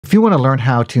If you want to learn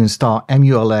how to install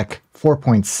Emuelec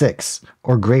 4.6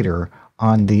 or greater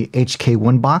on the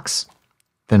HK1 box,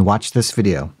 then watch this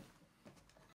video.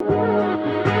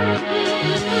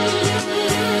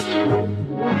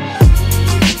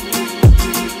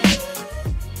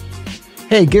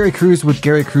 Hey, Gary Cruz with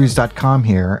GaryCruz.com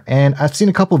here, and I've seen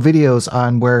a couple videos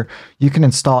on where you can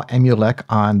install Emuelec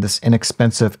on this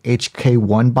inexpensive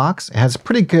HK1 box. It has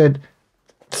pretty good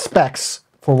specs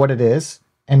for what it is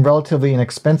and relatively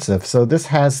inexpensive. So this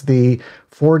has the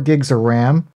 4 gigs of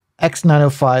RAM,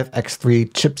 X905 X3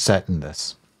 chipset in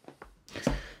this.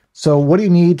 So what do you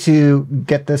need to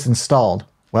get this installed?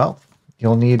 Well,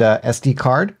 you'll need a SD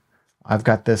card. I've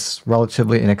got this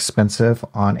relatively inexpensive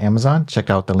on Amazon. Check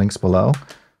out the links below.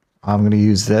 I'm going to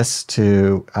use this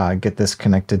to get this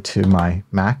connected to my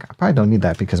Mac. I probably don't need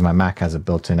that because my Mac has a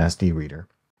built-in SD reader.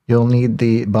 You'll need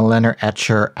the Balena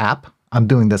Etcher app. I'm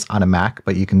doing this on a Mac,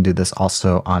 but you can do this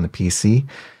also on a PC.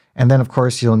 And then, of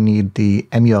course, you'll need the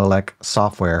Emuelec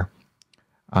software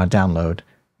download.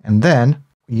 And then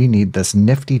you need this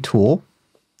nifty tool,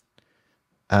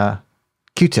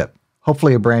 Q-tip,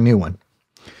 hopefully a brand new one.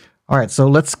 All right, so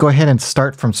let's go ahead and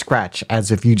start from scratch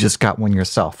as if you just got one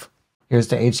yourself. Here's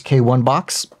the HK1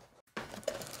 box.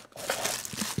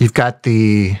 You've got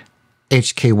the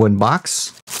HK1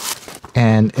 box,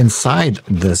 and inside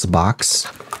this box,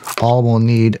 all we'll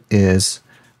need is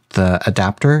the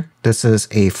adapter. This is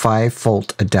a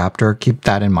 5-volt adapter. Keep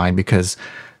that in mind because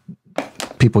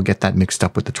people get that mixed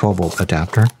up with the 12-volt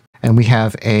adapter. And we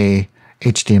have a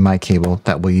HDMI cable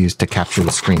that we'll use to capture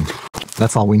the screen.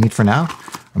 That's all we need for now.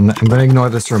 I'm going to ignore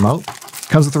this remote.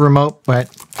 Comes with a remote, but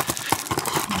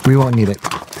we won't need it.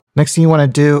 Next thing you want to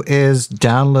do is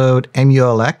download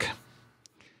Emuelec.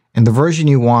 And the version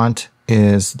you want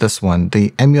is this one,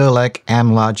 the Emuelec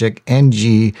Amlogic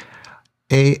NG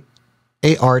AR64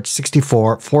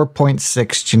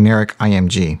 4.6 generic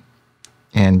IMG.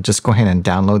 And just go ahead and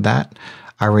download that.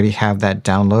 I already have that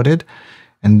downloaded.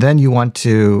 And then you want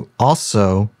to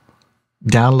also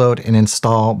download and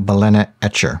install Balena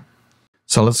Etcher.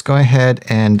 So let's go ahead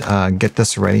and get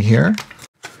this ready here.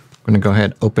 I'm going to go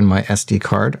ahead and open my SD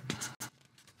card.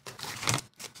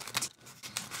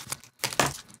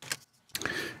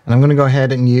 And I'm going to go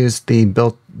ahead and use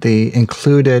the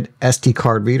included SD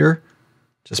card reader.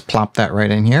 Just plop that right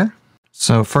in here.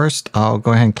 So first I'll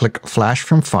go ahead and click Flash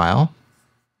from File.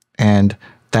 And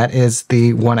that is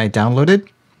the one I downloaded.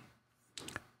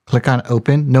 Click on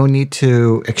Open. No need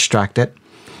to extract it.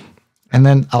 And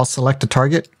then I'll select a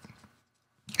target.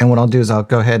 And what I'll do is I'll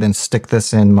go ahead and stick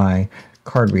this in my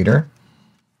card reader.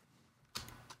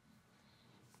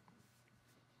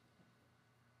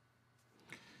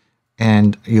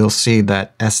 And you'll see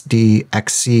that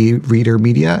SDXC reader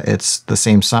media, it's the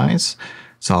same size.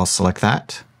 So I'll select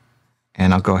that.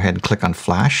 And I'll go ahead and click on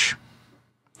Flash.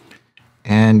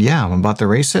 And yeah, I'm about to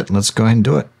erase it. Let's go ahead and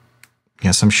do it.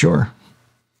 Yes, I'm sure.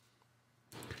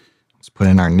 Let's put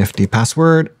in our nifty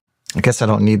password. I guess I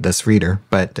don't need this reader,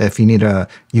 but if you need a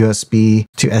USB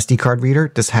to SD card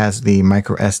reader, this has the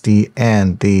micro SD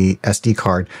and the SD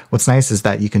card. What's nice is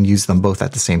that you can use them both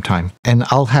at the same time. And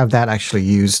I'll have that actually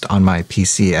used on my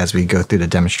PC as we go through the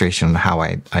demonstration on how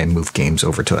I move games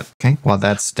over to it. Okay, while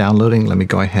that's downloading, let me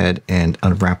go ahead and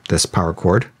unwrap this power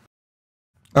cord.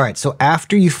 All right, so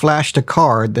after you flash the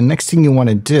card, the next thing you want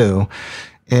to do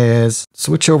is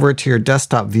switch over to your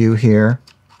desktop view here,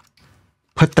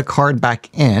 put the card back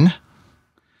in,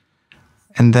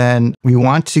 and then we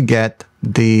want to get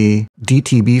the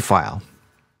DTB file.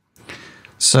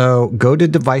 So go to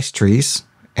device trees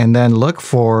and then look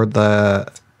for the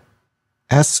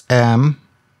SM1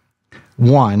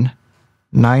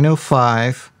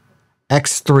 905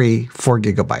 X3 4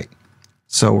 GB.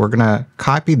 So we're going to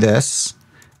copy this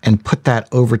and put that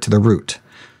over to the root.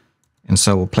 And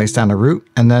so we'll place down the root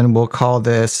and then we'll call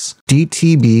this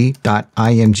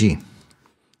dtb.img.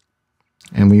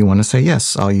 And we want to say,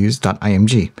 yes, I'll use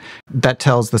 .img. That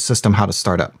tells the system how to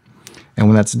start up. And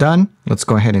when that's done, let's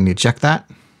go ahead and eject that.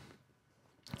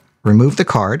 Remove the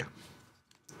card.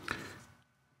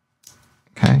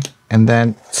 Okay. And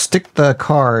then stick the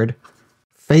card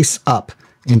face up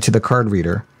into the card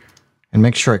reader and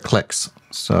make sure it clicks.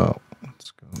 So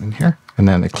let's go in here and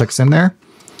then it clicks in there.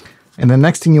 And the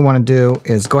next thing you want to do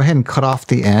is go ahead and cut off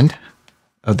the end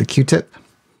of the Q-tip.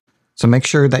 So make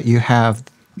sure that you have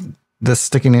this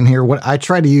sticking in here. What I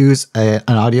tried to use an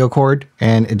audio cord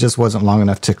and it just wasn't long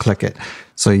enough to click it.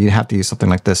 So you have to use something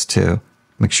like this to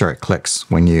make sure it clicks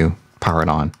when you power it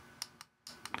on.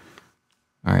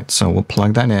 All right, so we'll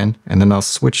plug that in and then I'll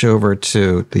switch over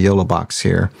to the yellow box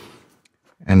here.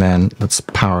 And then let's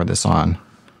power this on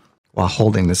while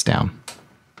holding this down.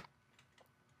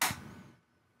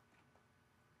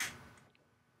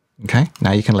 Okay,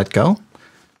 now you can let go.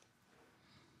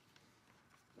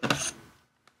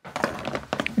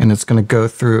 And it's going to go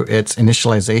through its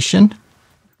initialization.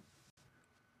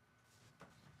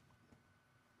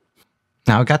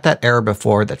 Now I got that error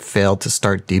before that failed to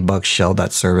start debug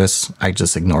shell.service. I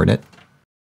just ignored it.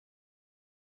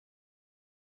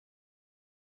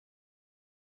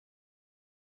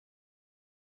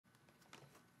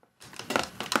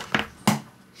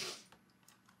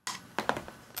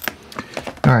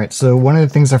 All right, so one of the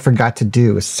things I forgot to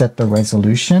do is set the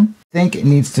resolution. I think it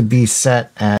needs to be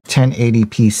set at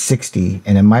 1080p 60,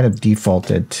 and it might have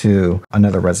defaulted to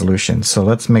another resolution. So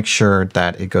let's make sure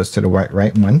that it goes to the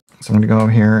right one. So I'm going to go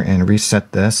over here and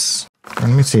reset this. Let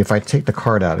me see, if I take the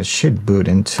card out, it should boot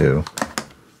into.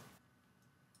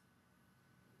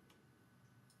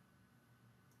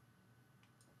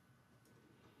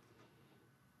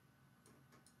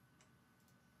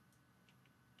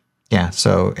 Yeah,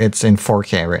 so it's in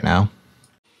 4K right now.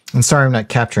 I'm sorry I'm not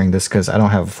capturing this because I don't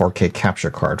have a 4K capture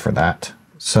card for that.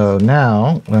 So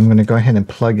now I'm going to go ahead and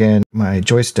plug in my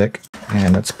joystick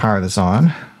and let's power this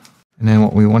on. And then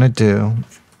what we want to do,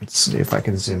 let's see if I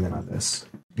can zoom in on this.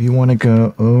 You want to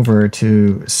go over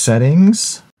to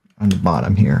settings on the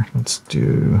bottom here. Let's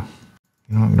do,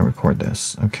 I'm going to record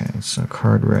this. Okay, so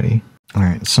card ready. All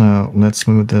right, so let's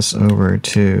move this over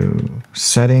to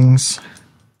settings.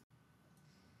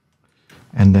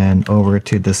 And then over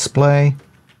to display,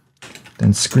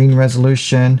 then screen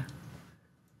resolution.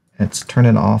 Let's turn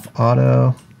it off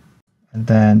auto. And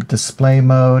then display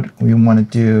mode, we want to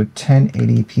do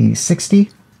 1080p 60.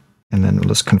 And then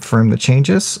let's confirm the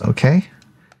changes. Okay.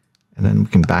 And then we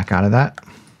can back out of that.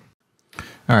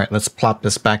 All right, let's plop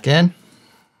this back in.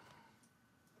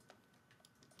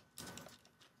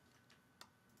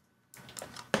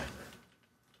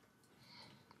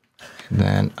 And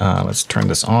then let's turn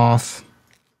this off.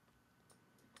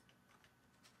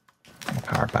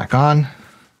 Power back on.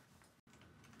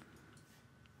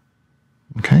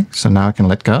 Okay, so now I can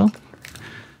let go.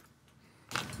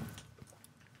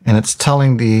 And it's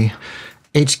telling the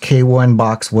HK1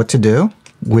 box what to do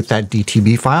with that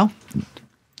DTB file.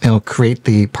 It'll create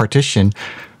the partition,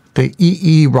 the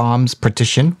EEROMS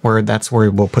partition, where that's where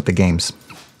we'll put the games.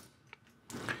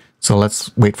 So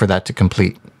let's wait for that to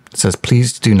complete. It says,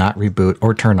 please do not reboot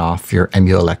or turn off your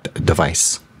Emuelec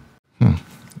device. I'm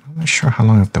not sure how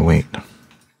long I have to wait.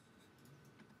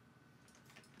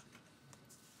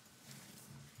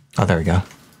 Oh, there we go.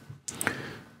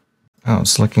 Oh,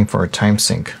 it's looking for a time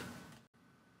sync.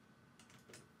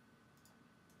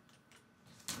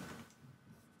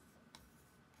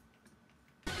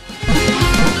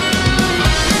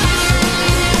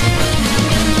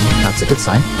 That's a good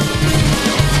sign.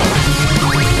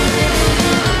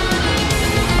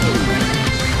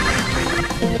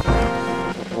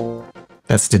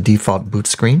 That's the default boot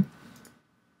screen.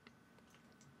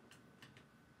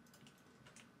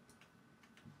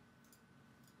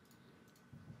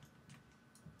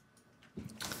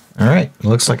 All right,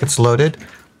 looks like it's loaded.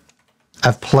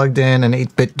 I've plugged in an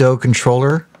 8-bit DO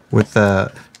controller with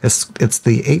it's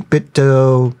the 8-bit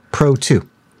DO Pro 2.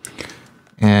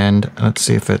 And let's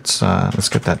see if it's, let's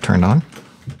get that turned on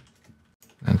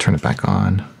and turn it back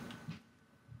on.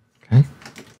 Okay.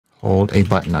 Hold a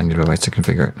button on your device to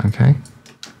configure it. Okay.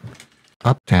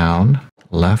 Up, down,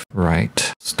 left,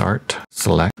 right, start,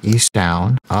 select, east,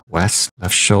 down, up, west,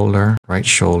 left shoulder, left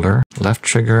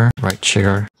trigger,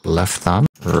 left thumb,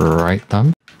 right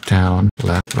thumb, down,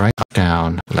 left, right, up,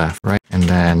 down, left, right. And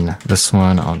then this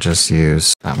one, I'll just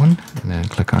use that one and then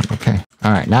click on OK.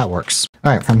 All right, now it works.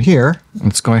 All right, from here,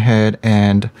 let's go ahead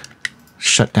and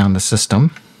shut down the system.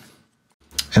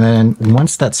 And then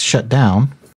once that's shut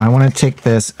down, I want to take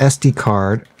this SD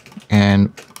card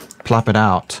and plop it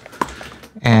out.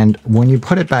 And when you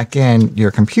put it back in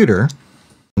your computer,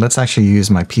 let's actually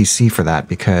use my PC for that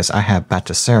because I have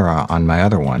Batocera on my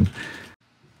other one.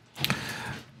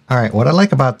 All right, what I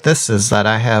like about this is that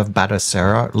I have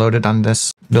Batocera loaded on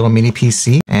this little mini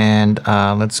PC. And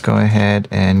let's go ahead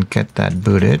and get that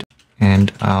booted.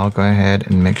 And I'll go ahead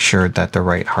and make sure that the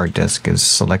right hard disk is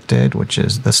selected, which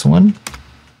is this one.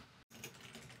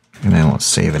 And then we'll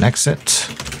save and exit.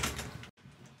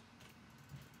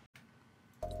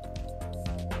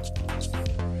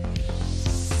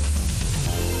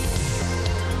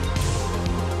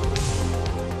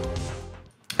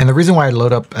 And the reason why I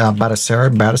load up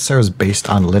Batocera is based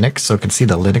on Linux, so it can see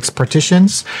the Linux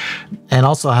partitions. And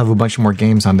also I have a bunch more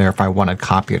games on there if I want to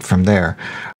copy it from there.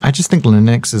 I just think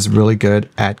Linux is really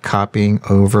good at copying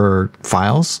over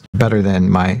files, better than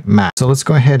my Mac. So let's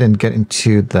go ahead and get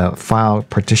into the file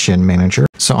partition manager.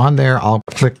 So on there, I'll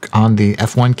click on the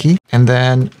F1 key, and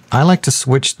then I like to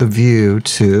switch the view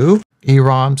to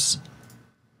EEROMS,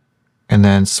 and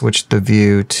then switch the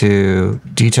view to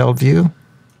detailed view.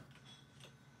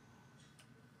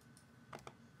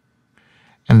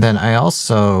 And then I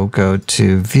also go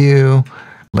to view.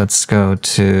 Let's go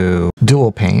to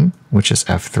dual pane, which is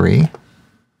F3.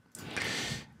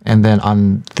 And then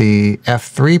on the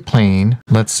F3 plane,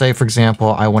 let's say, for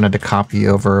example, I wanted to copy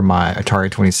over my Atari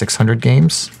 2600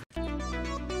 games. All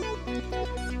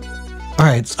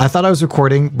right, I thought I was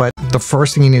recording, but the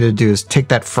first thing you need to do is take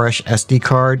that fresh SD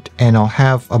card, and I'll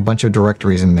have a bunch of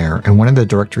directories in there. And one of the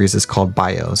directories is called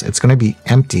BIOS. It's going to be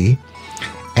empty.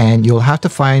 And you'll have to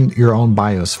find your own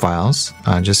BIOS files.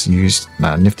 Just use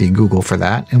nifty Google for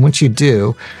that. And once you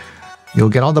do, you'll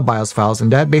get all the BIOS files, and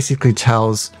that basically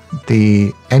tells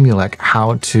the Emuelec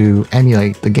how to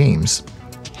emulate the games.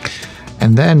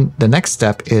 And then the next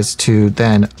step is to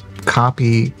then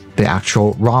copy the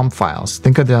actual ROM files.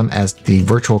 Think of them as the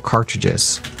virtual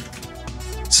cartridges.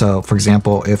 So for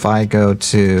example, if I go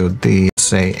to the,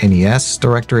 say, NES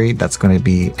directory, that's going to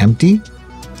be empty.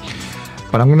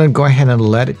 But I'm going to go ahead and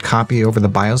let it copy over the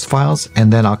BIOS files,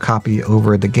 and then I'll copy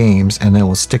over the games, and then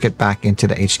we'll stick it back into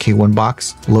the HK1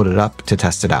 box, load it up to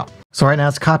test it out. So right now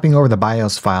it's copying over the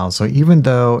BIOS files. So even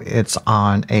though it's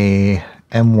on a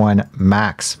M1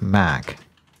 Max Mac,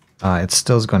 it's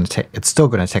still going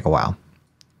to take a while.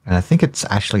 And I think it's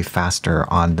actually faster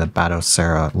on the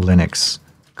Batocera Linux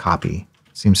copy.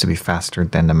 It seems to be faster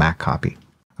than the Mac copy.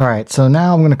 All right, so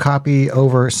now I'm going to copy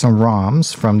over some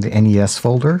ROMs from the NES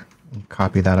folder.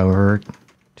 Copy that over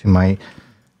to my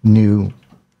new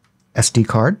SD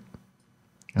card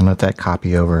and let that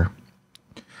copy over.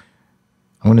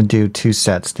 I'm going to do two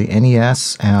sets, the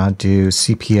NES, and I'll do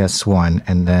CPS1,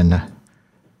 and then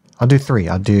I'll do three.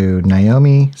 I'll do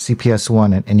Naomi,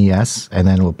 CPS1, and NES, and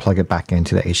then we'll plug it back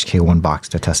into the HK1 box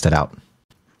to test it out.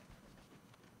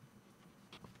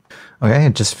 Okay, I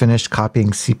just finished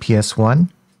copying CPS1.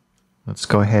 Let's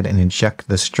go ahead and inject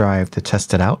this drive to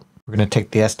test it out. We're going to take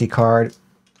the SD card,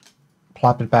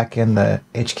 plop it back in the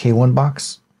HK1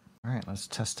 box. All right, let's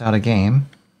test out a game.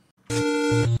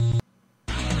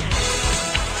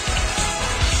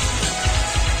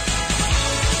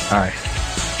 All right.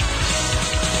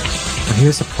 Well,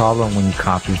 here's the problem when you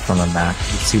copy from a Mac.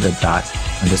 You see the ._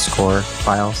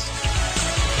 files.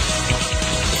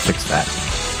 Fix that.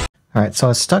 All right, so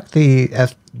I stuck the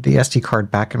SD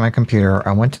card back in my computer.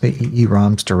 I went to the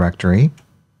EEROMS directory,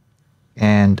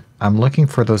 and I'm looking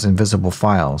for those invisible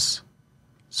files.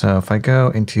 So if I go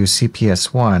into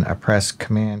CPS1, I press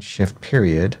Command-Shift-,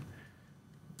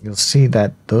 you'll see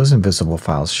that those invisible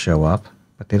files show up,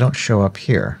 but they don't show up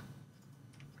here,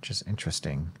 which is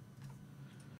interesting.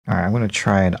 All right, I'm going to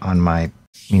try it on my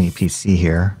mini PC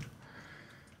here.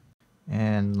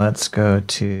 And let's go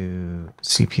to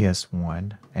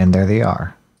CPS1, and there they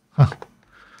are. Huh.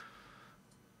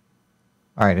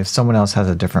 All right, if someone else has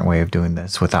a different way of doing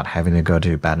this without having to go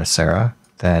to Batocera,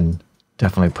 then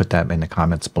definitely put that in the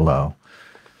comments below.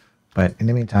 But in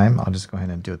the meantime, I'll just go ahead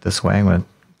and do it this way. I'm going to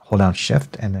hold down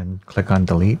Shift and then click on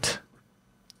Delete.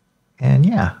 And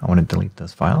yeah, I want to delete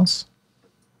those files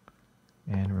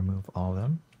and remove all of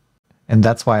them. And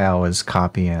that's why I was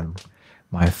copying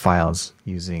my files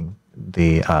using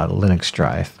the Linux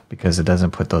drive, because it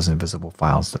doesn't put those invisible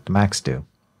files that the Macs do.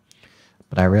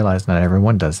 But I realize not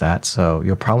everyone does that, so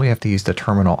you'll probably have to use the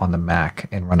terminal on the Mac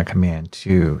and run a command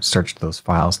to search those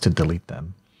files to delete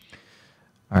them.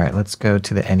 All right, let's go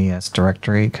to the NES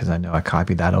directory, because I know I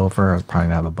copied that over. I'm probably going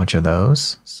to have a bunch of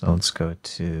those. So let's go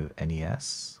to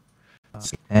NES. All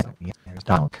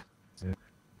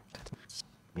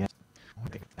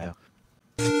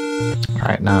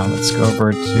right, now let's go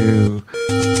over to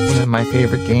one of my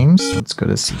favorite games. Let's go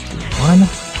to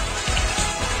CP1.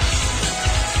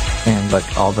 And look,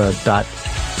 all the ._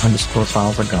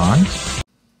 files are gone.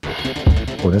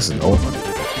 Oh, this is an old one.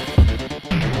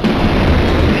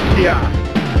 Yeah.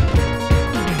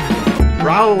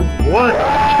 Round 1.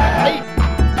 Fight.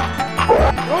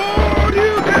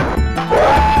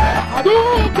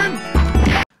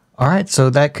 All right, so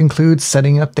that concludes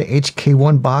setting up the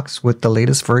HK1 box with the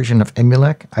latest version of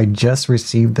Emuelec. I just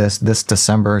received this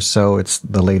December, so it's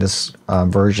the latest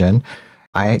version.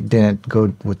 I didn't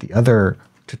go with the other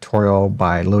tutorial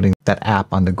by loading that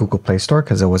app on the Google Play Store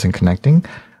because it wasn't connecting.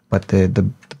 But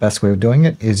the best way of doing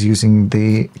it is using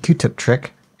the Q-tip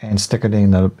trick and stick it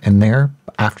in there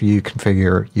after you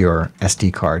configure your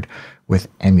SD card with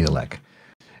Emuelec.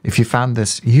 If you found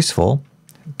this useful,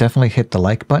 definitely hit the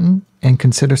like button and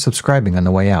consider subscribing on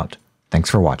the way out. Thanks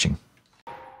for watching.